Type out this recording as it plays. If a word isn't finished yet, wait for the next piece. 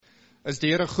Is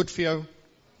die Here goed vir jou?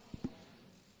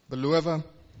 Beloof?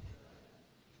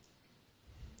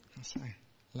 Sê,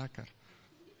 lekker.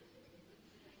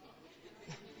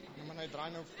 Maar hy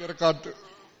draai nou verkeerde kant toe.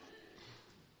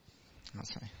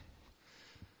 Sê,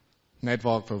 net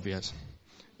waar ek wil wees.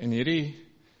 En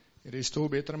hierdie stoel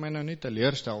beter my nou nie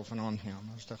teleurstel vanaand nie,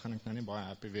 anders dan gaan ek nou nie baie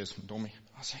happy wees met hom nie.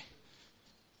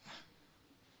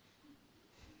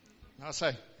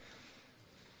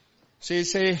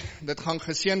 Sê, dit gaan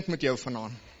geseënd met jou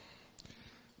vanaand.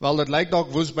 Wel, dit lyk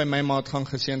dalk woes by my, maar het gaan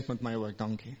geseënd met my ook,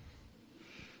 dankie.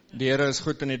 Die Here is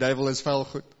goed en die duiwel is vuil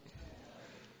goed.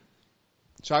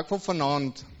 So ek wil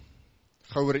vanaand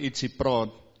gou oor ietsie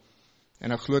praat,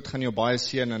 en ek glo dit gaan jou baie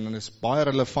seën, en dit is baie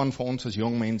relevant vir ons as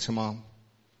jong mense, maar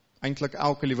eintlik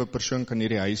elke liewe persoon kan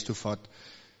hierdie huis toe vat.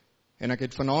 En ek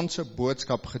het vanaand se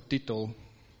boodskap getitel,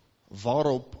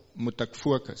 waarop moet ek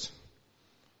fokus?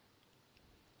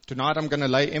 Tonight I'm going to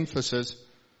lay emphasis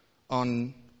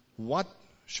on what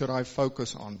should I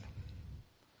focus on?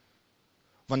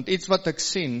 Want iets wat ek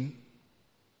sien,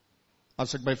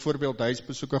 as ek byvoorbeeld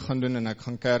huisbesoeke gaan doen, en ek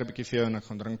gaan kuier 'n bietjie vir jou, en ek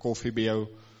gaan drink koffie by jou,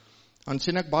 dan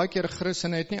sien ek baie keer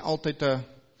Christene het nie altyd 'n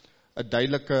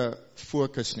duidelike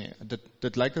fokus nie.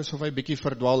 Dit lyk asof hy bietjie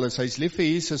verdwaal is. Hy's lief vir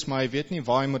Jesus, maar hy weet nie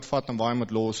waar hy moet vat en waar hy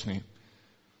moet los nie.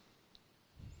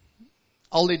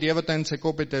 Al die idee wat hy in sy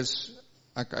kop het is,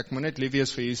 ek moet net lief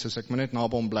wees vir Jesus, ek moet net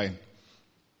naby hom bly.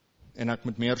 En ek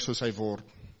moet meer soos hy word.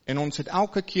 En ons het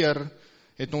elke keer,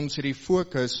 het ons hierdie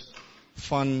fokus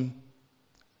van,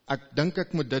 ek dink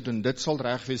ek moet dit doen, dit sal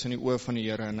reg wees in die oë van die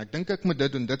Here, en ek dink ek moet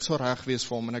dit doen, dit sal reg wees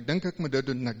vir hom, en ek dink ek moet dit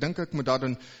doen, en ek dink ek moet dat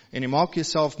doen, en jy maak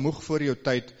jouself moeg voor jou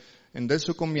tyd, en dis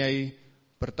hoekom jy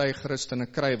party Christene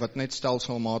kry, wat net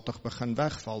stelselmatig begin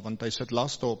wegval, want hy sit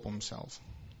laste op homself.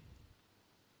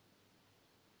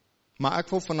 Maar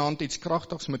ek wil vanaand iets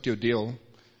kragtigs met jou deel,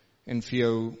 en vir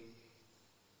jou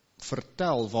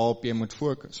vertel waarop jy moet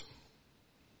fokus.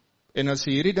 En as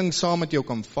jy hierdie ding saam met jou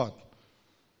kan vat,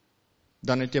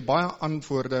 dan het jy baie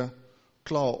antwoorde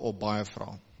klaar op baie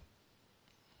vrae.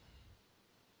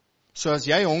 So as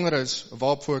jy honger is,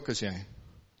 waarop fokus jy?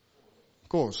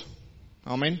 Kos.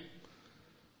 Amen.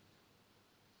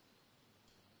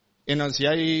 En as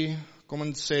jy, kom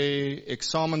ons sê,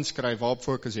 eksamen skryf, waarop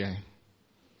fokus jy?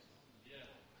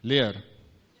 Leer.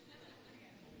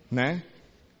 Nee?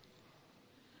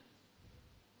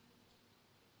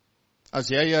 As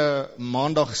jy 'n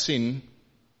maandag sien,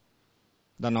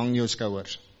 dan hang jou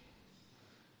skouers.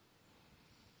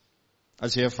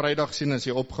 As jy 'n Vrydag sien, is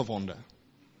jy opgewonde.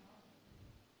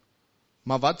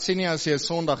 Maar wat sien jy as jy 'n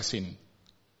Sondag sien?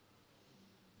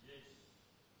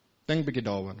 Dink bietjie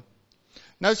daaroor.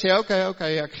 Nou sê jy,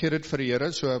 okay, ek gee dit vir die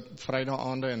Here, so Vrydag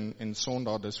aande en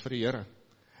Sondag, dis vir die Here.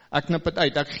 Ek knip dit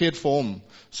uit, ek gee dit vir hom.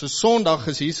 So Sondag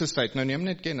is Jesus tyd. Nou neem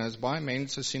net kennis, baie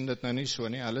mense sien dit nou nie so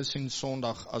nie. Hulle sien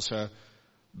Sondag as 'n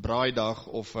braaidag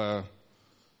of 'n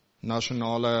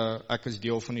nasionale, ek is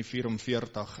deel van die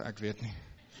 44, ek weet nie.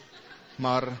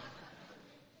 Maar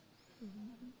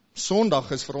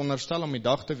Sondag is veronderstel om die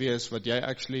dag te wees wat jy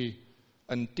actually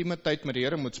intieme tyd met die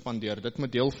Here moet spandeer. Dit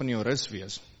moet deel van jou rus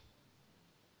wees.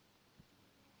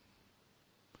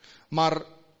 Maar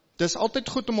dis altyd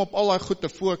goed om op al daai goed te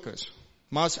fokus.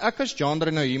 Maar as ek as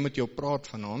Jandre nou hier met jou praat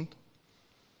vanaand,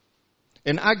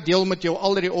 en ek deel met jou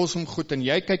al die awesome goed, en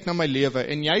jy kyk na my lewe,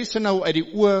 en jy se nou uit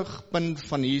die oogpunt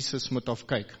van Jesus moet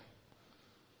afkyk.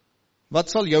 Wat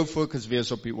sal jou fokus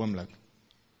wees op die oomblik?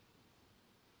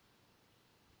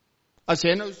 As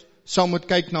jy nou sal moet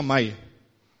kyk na my,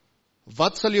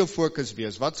 wat sal jou fokus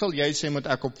wees? Wat sal jy sê moet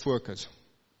ek op fokus?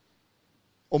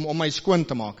 Om my skoon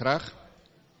te maak, reg?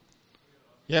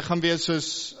 Jy gaan wees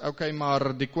soos, okay,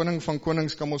 maar die koning van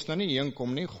konings kan ons nou nie heen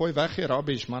kom nie, gooi weg die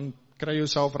rubbish, man, kry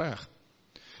jouself reg.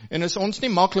 En is ons nie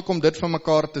maklik om dit van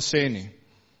mekaar te sê nie.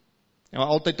 Jy wil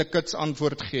altyd 'n kits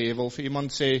antwoord gee, jy wil vir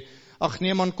iemand sê, ag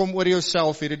nee man, kom oor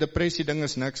jouself, hierdie depressie ding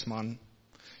is niks man.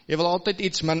 Jy wil altyd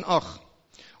iets minag,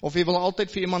 of jy wil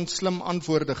altyd vir iemand slim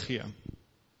antwoorde gee.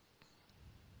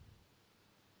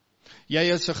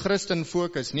 Jy is 'n Christen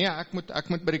fokus, nee, ek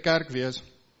moet by die kerk wees.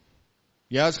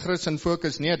 Jy as Christen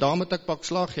fokus, nee, daar moet ek pak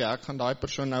slag gee, ek gaan daai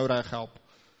persoon nou reg help.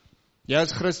 Jy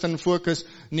as Christen fokus,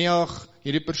 nee, ag,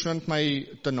 hierdie persoon het my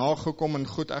te nagekom en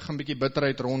goed, ek gaan 'n bietjie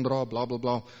bitterheid ronddra, bla bla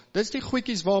bla. Dis die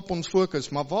goedjies waarop ons fokus,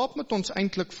 maar waarop moet ons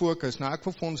eintlik fokus? Nou ek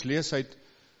wil vir ons lees uit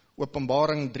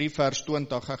Openbaring 3 vers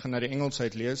 20, ek gaan na die Engels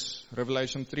uit lees,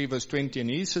 Revelation 3 vers 20, en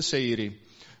Jesus sê hierdie.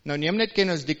 Nou neem net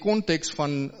kennis, die konteks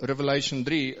van Revelation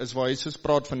 3 is waar Jesus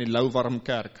praat van die louwarm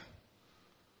kerk.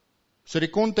 So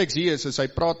die konteks hier is hy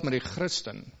praat met die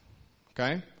Christen.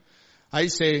 Okay? Hy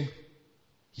sê,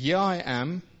 here I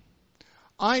am,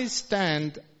 I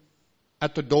stand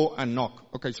at the door and knock.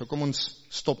 Okay, so kom ons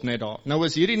stop net daar. Nou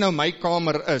as hierdie nou my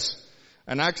kamer is,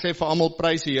 en ek sê vir almal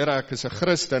prys die Here, ek is 'n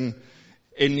Christen,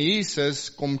 en Jesus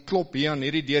kom klop hier aan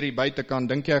hierdie deur die buitekant,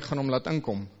 dink jy ek gaan hom laat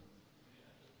inkom?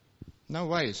 No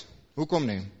ways. Hoekom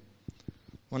nie?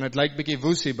 Want het lyk bietjie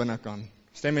woesie binnekant.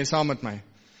 Stem jy saam met my?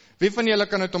 Wie van julle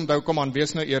kan dit onthou? Kom aan,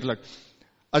 wees nou eerlik.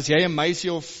 As jy 'n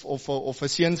meisie of 'n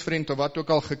seunsvriend of wat ook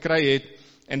al gekry het,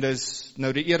 en dis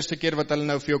nou die eerste keer wat hulle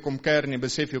nou vir jou kom kuier en jy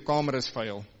besef jou kamer is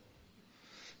vuil.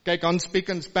 Kyk, aan spiek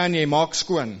en span, jy maak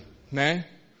skoon, né?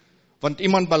 Want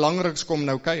iemand belangriks kom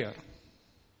nou kuier.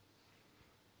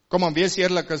 Kom aan, wees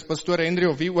eerlik, as pastoor Henry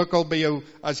of wie ook al by jou,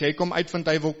 as jy kom uitvind,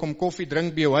 hy wil kom koffie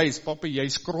drink by jou huis, papa, jy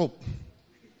skrop.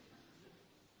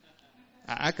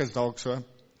 Ek is dalk so,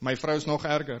 my vrou is nog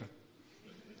erger.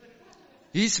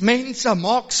 Hier's mense,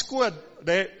 maak skoon.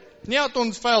 Nie dat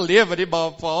ons vuil lewe, die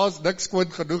vir haar is niks skoon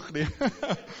genoeg nie.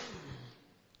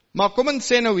 Maar kom en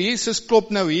sê nou, Jesus klop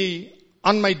nou hier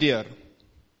aan my deur.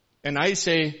 En hy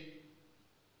sê,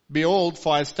 behold,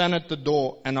 for I stand at the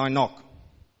door and I knock.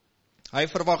 Hy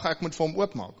verwag ek moet vir hom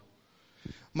oopmaak.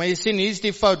 Maar jy sien, hier's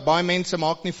die fout, baie mense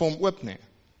maak nie vir hom oop nie.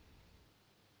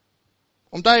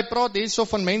 Omdat hy praat hierso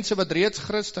van mense wat reeds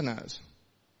Christene is.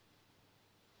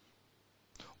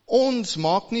 Ons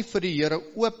maak nie vir die Here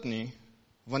oop nie,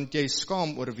 want jy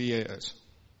skaam oor wie jy is.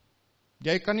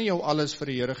 Jy kan nie jou alles vir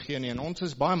die Here gee nie, en ons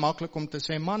is baie maklik om te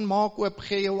sê, man, maak oop,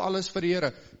 gee jou alles vir die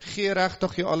Here. Gee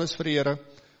regtig jou alles vir die Here.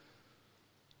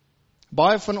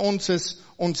 Baie van ons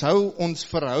hou ons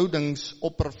verhoudings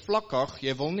oppervlakkig,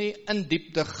 jy wil nie in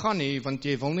diepte gaan nie, want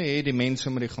jy wil nie hê die mense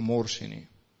met die gemors sien nie.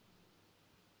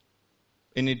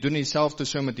 En jy doen dieselfde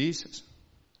so met Jesus.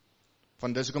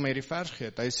 Want dis hoekom hy die vers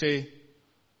gee. Hy sê,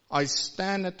 I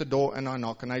stand at the door and I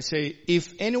knock. And I say,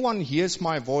 if anyone hears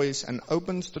my voice and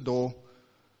opens the door,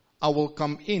 I will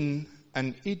come in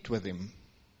and eat with him.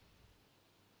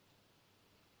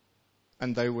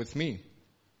 And they with me.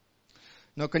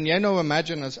 Nou kan jy nou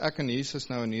imagine as ek en Jesus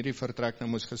nou in hierdie vertrek nou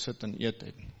moes gesit en eet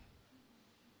het.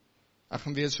 Ek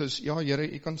gaan wees soos, ja Here,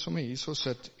 u kan sommer hierso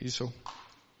sit, hierso.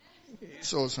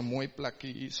 Hierso is 'n mooi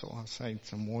plekkie, hierso, sê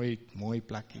dit's 'n mooi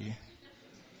plekkie.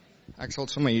 Ek sal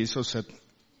sommer hierso sit.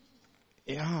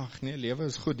 Ja, nee, lewe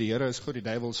is goed, die Here is goed, die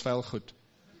duiwel is vuil goed.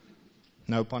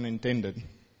 No pun intended.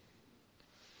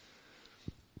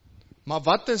 Maar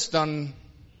wat is dan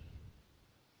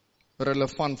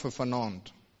relevant vir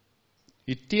vanaand?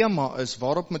 Die tema is,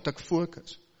 waarop moet ek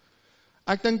fokus?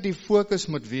 Ek dink die fokus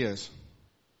moet wees,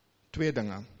 2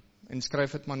 dinge, en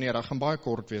skryf dit maar neer, ek gaan baie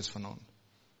kort wees vanaand.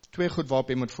 2 goed waarop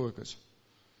jy moet fokus.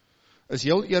 Is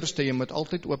heel eerste, jy moet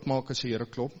altyd oopmaak as die Here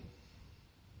klop.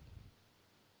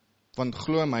 Want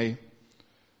glo my,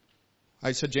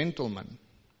 hy's 'n gentleman.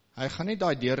 Hy gaan nie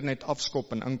daai deur net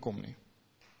afskop en inkom nie.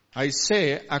 Hy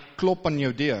sê, ek klop aan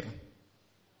jou deur.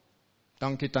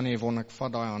 Dankie Tannie Yvonne, ek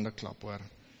vat daai hande klap hoor.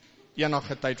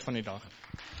 Enige tyd van die dag.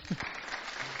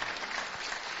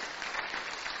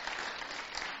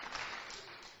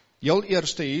 Heel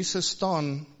eerste, Jesus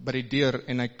staan by die deur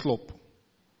en hy klop.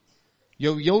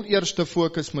 Jou heel eerste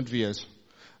fokus moet wees,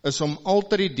 is om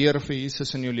altyd die deur vir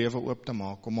Jesus in jou lewe oop te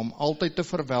maak, om hom altyd te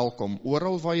verwelkom,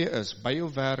 oral waar jy is, by jou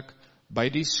werk, by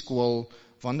die skool,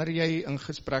 wanneer jy in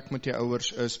gesprek met jou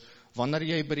ouers is, wanneer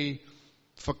jy by die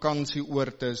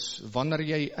vakansieoord is, wanneer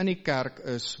jy in die kerk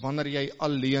is, wanneer jy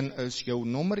alleen is, jou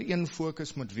nommer 1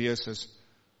 fokus moet wees is,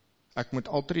 ek moet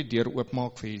altyd die deur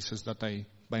oopmaak vir Jesus, dat hy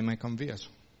by my kan wees.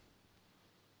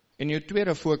 En jou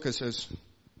tweede fokus is,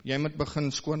 jy moet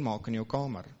begin skoonmaak in jou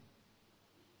kamer.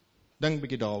 Dink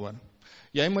bietjie daaroor.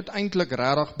 Jy moet eintlik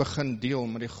regtig begin deel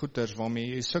met die goeders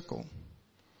waarmee jy sukkel.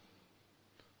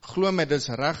 Glo my, dis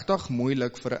regtig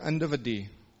moeilik vir 'n individu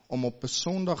om op 'n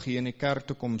Sondag hier in die kerk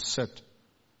te kom sit,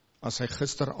 as hy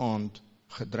gisteraand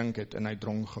gedrink het en hy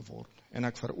dronk geword. En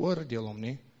ek veroordeel hom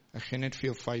nie, ek gee net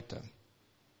vir jou feite.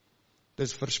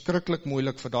 Dis verskriklik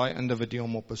moeilik vir daai individu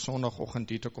om op 'n Sondagoggend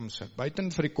hier te kom sit,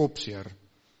 buiten vir die kopseer.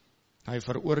 Hy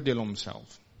veroordeel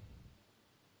homself.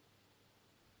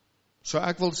 So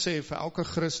ek wil sê vir elke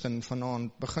Christen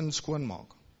vanaand, begin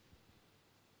skoonmaak.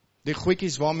 Die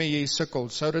goedjies waarmee jy sukkel,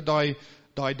 sou dit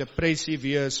daai depressie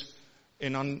wees,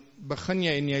 en dan begin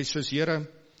jy en jy soos, Here,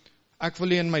 ek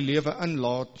wil U in my lewe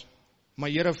inlaat, maar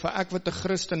Here, vir ek wat 'n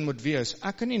Christen moet wees,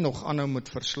 ek kan nie nog aanhou met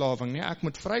verslawing nie, ek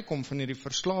moet vrykom van hierdie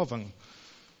verslawing.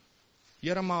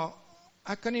 Here, maar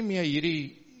ek kan nie meer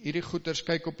hierdie goeters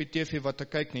kyk op die TV wat ek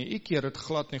kyk nie, ek keer dit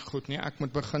glad nie goed nie, ek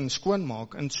moet begin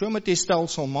skoonmaak, en so moet jy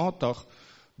stelselmatig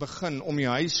begin om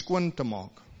jou huis skoon te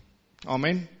maak.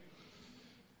 Amen.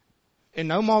 En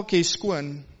nou maak jy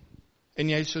skoon, en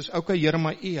jy soos, okay Here,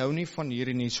 maar U hou nie van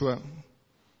hierdie nie, so,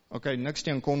 Okay, niks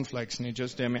teen cornflakes nie,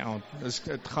 just hear me out.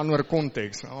 Het gaan oor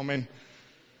konteks, amen.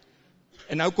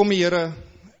 En nou kom die Here,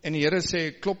 en die Here sê,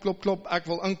 klop, klop, klop, ek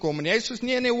wil inkom. En jy sê,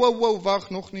 nee, wow, wag,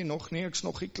 nog nie, ek's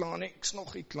nog nie klaar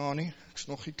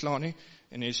nie.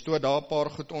 En jy stoot daar 'n paar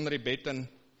goed onder die bed in.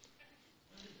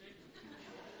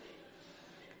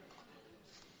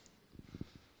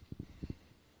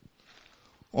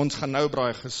 Ons gaan nou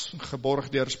braai geborg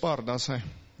deur Spar, dis hy.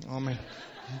 Amen.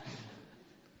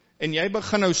 En jy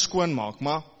begin nou skoonmaak,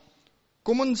 maar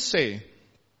kom ons sê,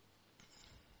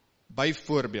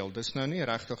 byvoorbeeld, dis nou nie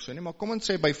regtig so nie, maar kom ons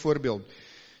sê byvoorbeeld,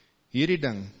 hierdie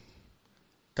ding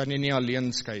kan jy nie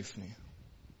alleen skuif nie.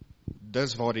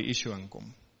 Dis waar die issue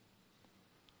inkom.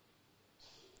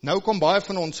 Nou kom baie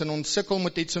van ons en ons sukkel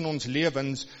met iets in ons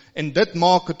lewens en dit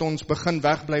maak het ons begin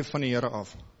wegbly van die Here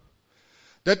af.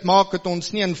 Dit maak het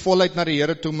ons nie in volheid na die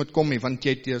Here toe moet kom nie, want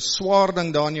jy het 'n swaar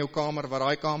ding daar in jou kamer, waar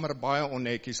daai kamer baie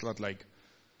onnetjies laat lyk.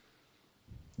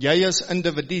 Jy as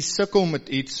individu sukkel met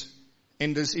iets,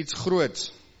 en dis iets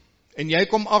groots. En jy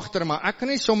kom agter, maar ek kan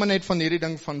nie sommer net van hierdie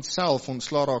ding van self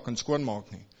ontslaa raak en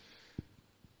skoonmaak nie.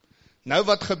 Nou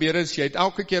wat gebeur is, jy het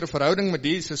elke keer 'n verhouding met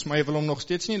Jesus, maar jy wil hom nog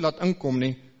steeds nie laat inkom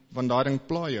nie, want daai ding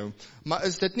pla jou. Maar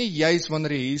is dit nie juis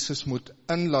wanneer jy Jesus moet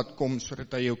inlaat kom,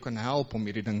 sodat hy jou kan help om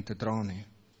hierdie ding te dra nie?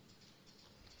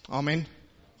 Amen.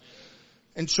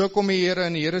 En so kom die Here,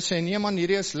 en die Here sê, nee man,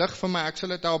 hierdie is lig vir my, ek sal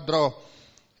dit help dra.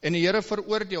 En die Here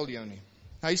veroordeel jou nie.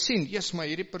 Hy sien, maar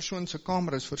hierdie persoon se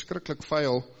kamer is verskriklik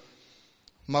vuil,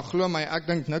 maar glo my, ek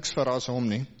dink niks verras hom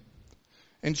nie.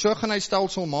 En so gaan hy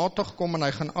stelselmatig kom en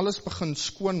hy gaan alles begin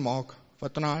skoonmaak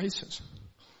wat in 'n huis is.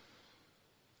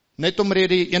 Net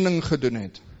omrede hy een ding gedoen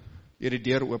het, die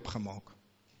deur oopgemaak.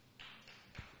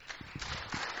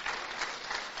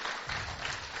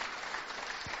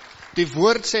 Die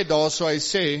woord sê daar, so hy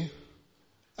sê,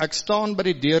 ek staan by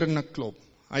die deur en ek klop.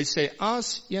 Hy sê,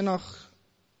 as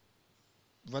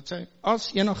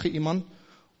enige iemand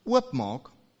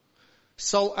oopmaak,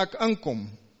 sal ek inkom.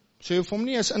 So jy hoef hom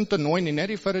nie eens in te nooi nie, net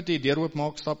die feit dat jy die deur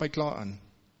oopmaak, stap hy klaar in.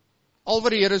 Al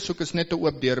wat die Here soek is net 'n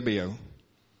oop deur by jou.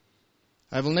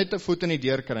 Hy wil net 'n voet in die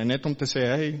deur kry, net om te sê,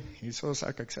 hey, hier is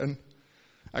ek's in.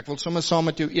 Ek wil sommer saam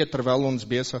met jou eet terwyl ons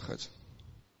besig is.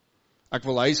 Ek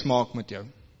wil huis maak met jou.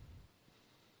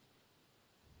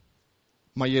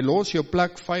 Maar jy los jou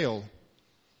plek vuil,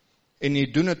 en jy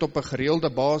doen dit op 'n gereelde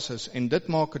basis, en dit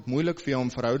maak dit moeilik vir jou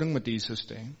om verhouding met Jesus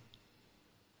te hê.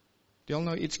 Deel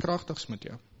nou iets kragtigs met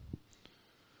jou.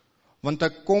 Want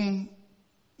ek kom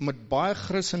met baie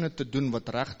Christene te doen wat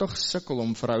regtig sukkel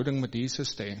om verhouding met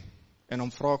Jesus te hê. En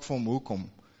dan vra ek vir hom hoekom.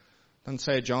 Dan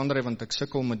sê hy, Jandre, want ek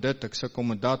sukkel met dit, ek sukkel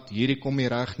met dat, hierdie kom nie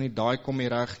reg nie, daai kom nie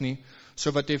reg nie.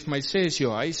 So wat hy vir my sê is,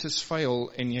 jou huis is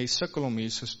vuil en jy sukkel om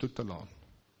Jesus toe te laat.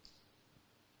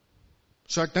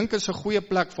 So ek dink is 'n goeie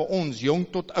plek vir ons, jong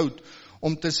tot oud,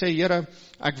 om te sê, Here,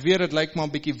 ek weet dit lyk maar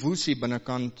 'n bietjie woesie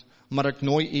binnekant, maar ek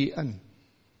nooi u in.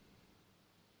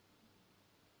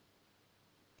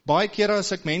 Baie kere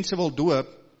as ek mense wil doop,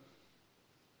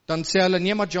 dan sê hulle,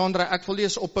 nee maar Jandre, ek wil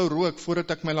eers ophou rook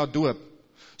voordat ek my laat doop.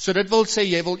 So dit wil sê,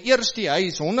 jy wil eers die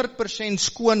huis 100%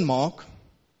 skoon maak,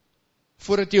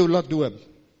 voordat jy jou laat doop.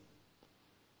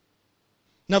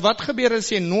 Nou wat gebeur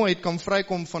as jy nooit kan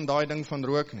vrykom van daai ding van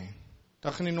rook nie?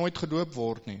 Dan gaan jy nooit gedoop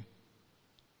word nie.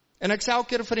 En ek sê elke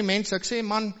keer vir die mense, ek sê,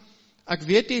 man, ek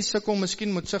weet jy sukkel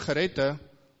miskien met sigarette,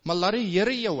 maar laat die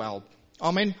Here jou help.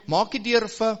 Amen, maak die deur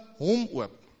vir hom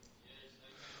oop.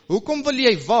 Hoekom wil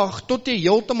jy wag tot jy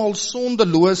heeltemal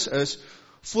sondeloos is,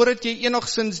 voordat jy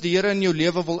enigsins die Here in jou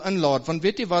lewe wil inlaat? Want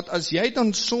weet jy wat, as jy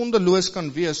dan sondeloos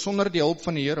kan wees, sonder die hulp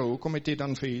van die Here, hoekom het jy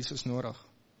dan vir Jesus nodig?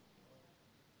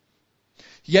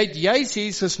 Jy het juis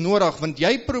Jesus nodig, want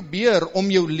jy probeer om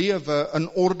jou lewe in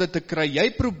orde te kry, jy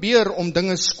probeer om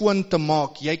dinge skoon te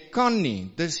maak, jy kan nie,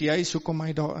 dis juis hoekom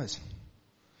hy daar is.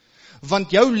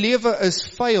 Want jou lewe is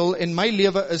vuil en my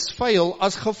lewe is vuil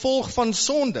as gevolg van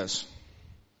sondes.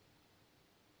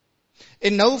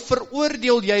 En nou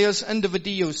veroordeel jy as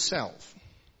individu jouself.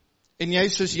 En jy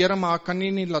soos, Here, maar ek kan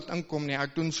nie laat inkom nie,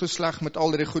 ek doen so sleg met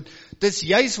al die goed. Dis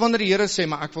juis wanneer die Here sê,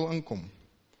 maar ek wil inkom.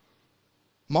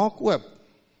 Maak oop.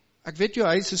 Ek weet jou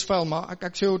huis is vuil, maar ek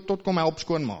sê jou tot kom help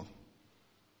skoonmaak.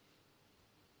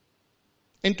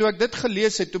 En toe ek dit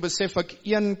gelees het, toe besef ek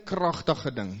een kragtige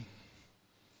ding.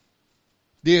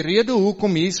 Die rede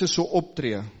hoekom Jesus so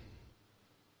optree,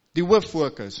 die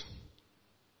hooffokus,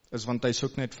 is want hy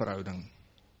soek net verhouding.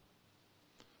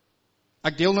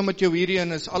 Ek deel nou met jou hierdie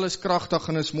en is alles kragtig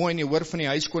en is mooi en jy hoor van die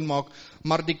huis skoonmaak,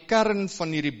 maar die kern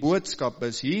van hierdie boodskap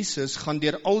is, Jesus gaan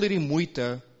deur al hierdie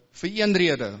moeite vir een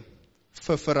rede,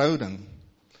 vir verhouding.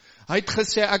 Hy het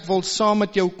gesê, ek wil saam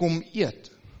met jou kom eet.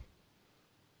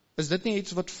 Is dit nie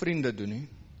iets wat vriende doen nie?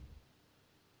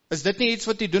 Is dit nie iets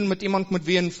wat jy doen met iemand met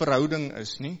wie jy in verhouding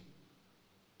is nie?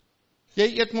 Jy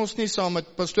eet mos nie saam met,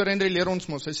 Pastor Henry leer ons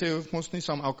mos, hy sê, jy hoef mos nie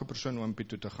saam elke persoon oompie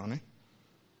toe te gaan nie.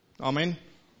 Amen.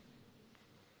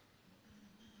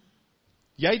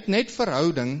 Jy het net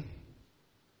verhouding,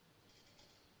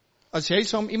 as jy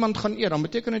saam iemand gaan eet, dan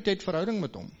beteken dit jy het verhouding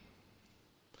met hom.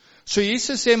 So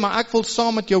Jesus sê, maar ek wil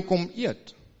saam met jou kom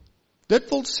eet. Dit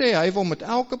wil sê, hy wil met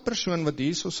elke persoon wat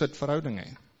hier so sit verhouding hê.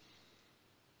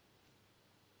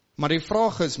 Maar die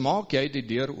vraag is, maak jy die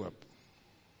deur oop?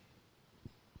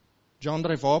 John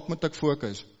Dryf, waarop moet ek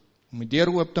fokus? Om die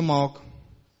deur oop te maak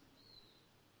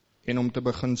en om te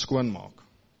begin skoonmaak.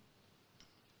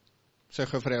 Sê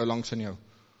gou vir jou langs in jou.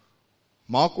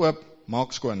 Maak oop,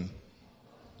 maak skoon.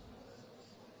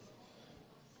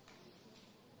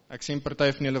 Ek sien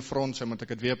party van julle fronse, moet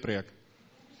ek dit weer preek.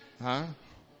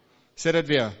 Sê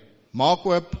dit weer. Maak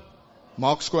oop,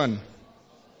 maak skoon.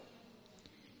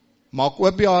 Maak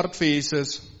oop die hart vir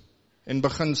Jesus en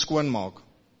begin skoonmaak.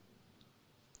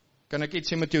 Kan ek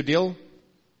iets met jou deel?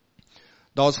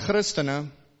 Daar's Christene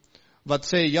wat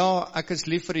sê, ja, ek is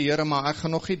lief vir die Here, maar ek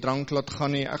gaan nog nie drank laat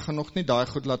gaan nie, ek gaan nog nie daai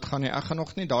goed laat gaan nie, ek gaan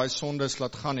nog nie daai sondes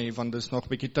laat gaan nie, want dit is nog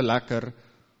bietjie te lekker.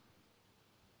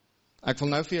 Ek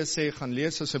wil nou vir jou sê, gaan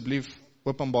lees asseblief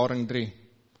Openbaring 3.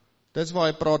 Dis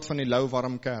waar hy praat van die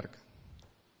louwarm kerk.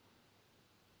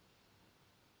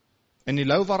 En die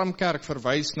louwarm kerk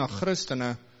verwys na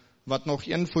Christene wat nog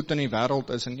een voet in die wêreld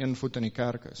is en een voet in die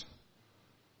kerk is.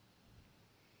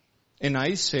 En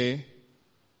hy sê,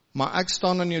 maar ek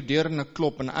staan aan jou deur en ek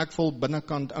klop en ek wil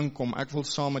binnekant inkom, ek wil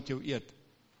saam met jou eet.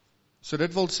 So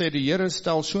dit wil sê, die Here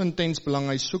stel so intens belang,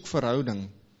 hy soek verhouding,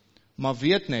 maar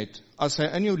weet net, as hy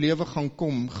in jou lewe gaan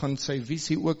kom, gaan sy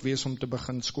visie ook wees om te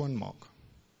begin skoonmaak.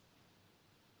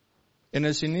 En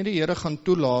as jy nie die Here gaan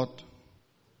toelaat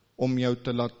om jou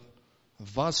te laat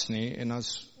was nie, en as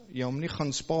jy hom nie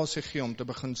gaan spasie gee om te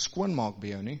begin skoonmaak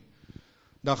by jou nie,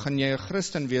 dan gaan jy 'n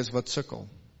Christen wees wat sukkel.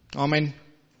 Amen.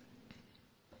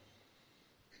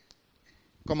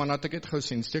 Kom maar, laat ek dit gou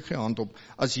sien, steek jy hand op.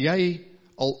 As jy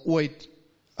al ooit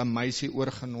 'n meisie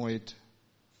oorgenooi het,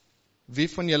 wie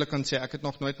van julle kan sê, ek het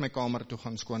nog nooit my kamer toe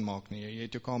gaan skoonmaak nie, jy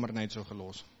het jou kamer net so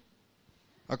gelos.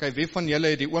 Ok, wie van julle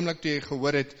het die oomblik toe jy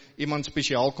gehoor het, iemand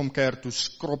spesiaal kom kuier, toe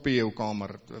skrop jy jou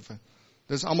kamer?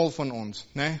 Dis almal van ons,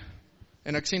 né?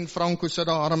 En ek sien Franco sit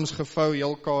daar arms gevou,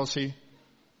 heel kasie.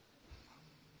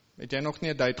 Het jy nog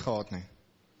nie 'n date gehad nie?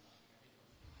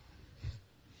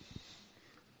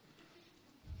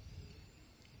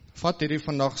 Vat hierdie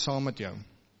vandag saam met jou.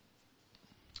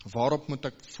 Waarop moet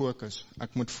ek fokus?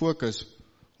 Ek moet fokus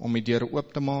om die deure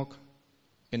oop te maak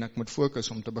en ek moet fokus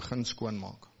om te begin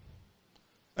skoonmaak.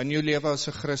 In jou lewe as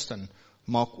 'n Christen,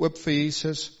 maak oop vir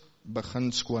Jesus,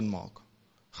 begin skoonmaak.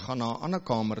 Gaan na 'n ander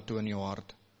kamer toe in jou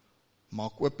hart.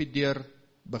 Maak oop die deur,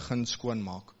 begin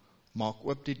skoonmaak. Maak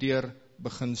oop die deur,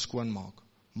 begin skoonmaak.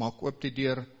 Maak oop die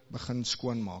deur, begin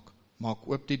skoonmaak. Maak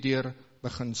oop die deur,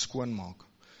 begin skoonmaak.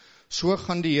 So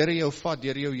gaan die Here jou vat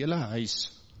deur jou hele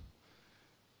huis.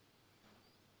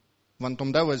 Want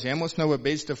onthou, as jy mos nou 'n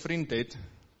beste vriend het,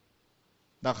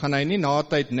 dan gaan hy nie na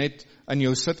tyd net in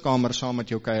jou sitkamer saam met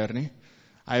jou kuier nie.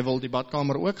 Hy wil die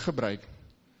badkamer ook gebruik.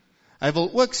 Hy wil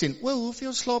ook sien,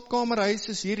 hoeveel slaapkamerhuis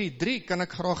is hierdie? 3, kan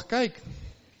ek graag kyk.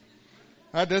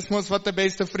 Ja, dis mos wat 'n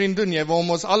beste vriend doen, jy wil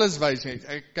mos alles wys.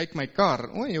 Ek kyk my kar,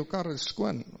 jou kar is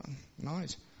skoon.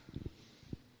 Nice.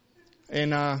 En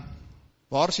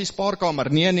waar is die spaarkamer?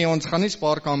 Nee, ons gaan nie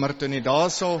spaarkamer toe nie. Daar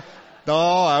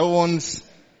hou ons,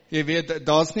 jy weet,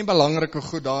 daar's nie belangrike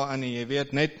goed daarin nie. Jy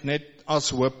weet, net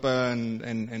ashope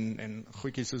en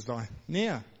goedjies soos daai.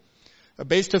 Nee, 'n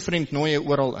beste vriend nooi jy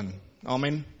oral in.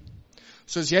 Amen.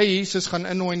 So as jy Jesus gaan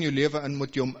innooi in jou lewe in,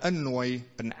 moet jy hom innooi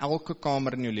in elke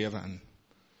kamer in jou lewe in.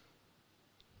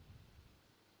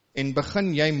 En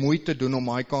begin jy moeite doen om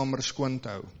daai kamer skoon te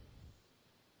hou.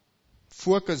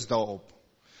 Fokus daarop.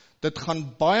 Dit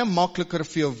gaan baie makliker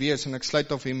vir jou wees, en ek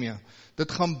sluit af hiermee,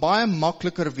 dit gaan baie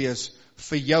makliker wees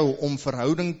vir jou om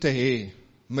verhouding te hê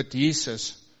met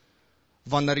Jesus,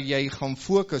 wanneer jy gaan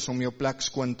fokus om jou plek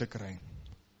skoon te kry.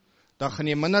 Dan gaan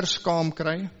jy minder skaam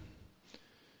kry,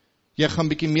 jy gaan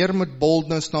bietjie meer met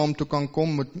boldness na hom toe kan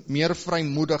kom, met meer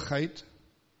vrymoedigheid,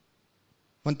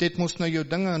 want dit moet nou jou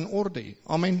dinge in orde.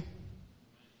 Amen.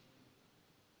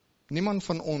 Niemand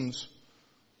van ons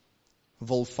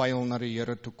wil vuil na die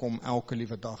Here toe kom elke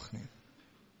liewe dag nie.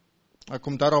 Ek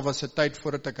kom daar was 'n tyd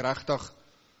voordat ek regtig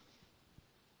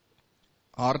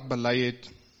hard bely het,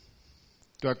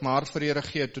 toe ek my hart vir die Here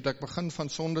gee, toe ek begin van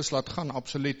sondes laat gaan,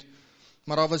 absoluut.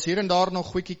 Maar daar was hier en daar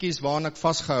nog goedjies waaraan ek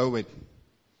vasgehou het,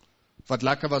 wat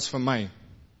lekker was vir my.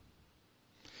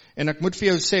 En ek moet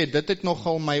vir jou sê, dit het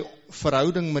nogal my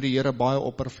verhouding met die Here baie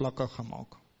oppervlakkig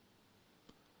gemaak.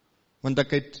 Want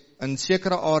ek het, in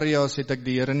sekere areas het ek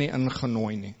die Here nie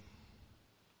ingenooi nie.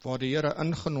 Waar die Here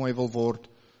ingenooi wil word,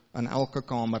 in elke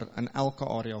kamer, in elke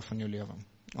area van jou lewe.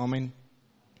 Amen.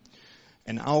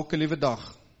 En elke liewe dag,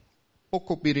 ook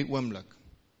op hierdie oomblik,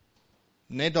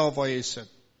 net daar waar jy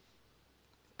sit,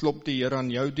 klop die Here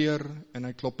aan jou deur, en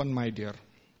hy klop aan my deur.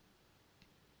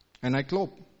 En hy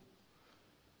klop.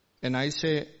 En hy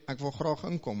sê, ek wil graag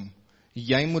inkom.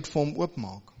 Jy moet vir hom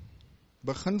oopmaak.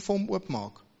 Begin vir hom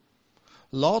oopmaak.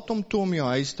 Laat hom toe om jou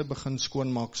huis te begin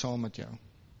skoonmaak saam met jou.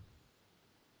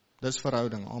 Dis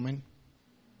verhouding, amen.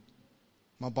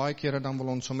 Maar baie kere dan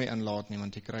wil ons hom nie inlaat nie,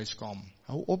 want jy kry skaam.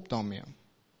 Hou op daarmee.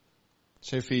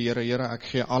 Sê vir die Here, Here, ek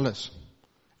gee alles.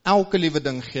 Elke liewe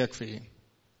ding gee ek vir U.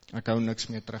 Ek hou niks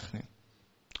meer terug nie.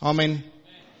 Amen.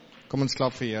 Kom ons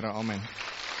klap vir die Here, amen.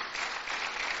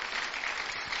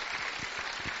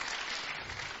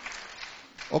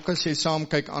 Ook as jy saam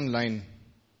kyk aanlyn,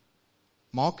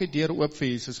 maak die deur oop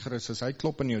vir Jesus Christus, hy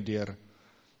klop in jou deur.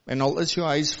 En al is jou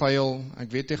huis vuil, ek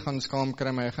weet jy gaan skaam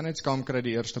kry, maar jy gaan net skaam kry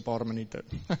die eerste paar minute.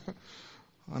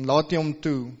 En laat jy hom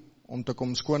toe, om te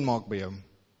kom skoonmaak by jou.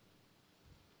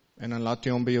 En dan laat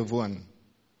jy hom by jou woon.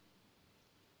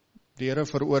 Die Here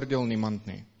veroordeel niemand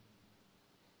nie.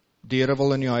 Die Here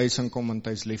wil in jou huis inkom, want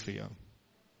hy is lief vir jou.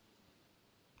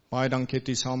 Baie dankie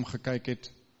dat jy saam gekyk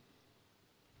het.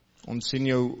 Ons sien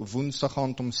jou Woensdag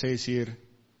aand om 6:00,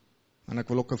 en ek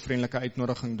wil ook 'n vriendelike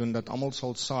uitnodiging doen, dat almal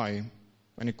sal saai,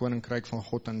 in die koninkryk van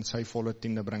God, en sy volle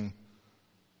tiende bring.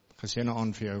 Geseënde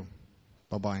aand vir jou.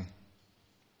 Bye bye.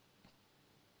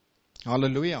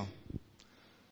 Halleluja.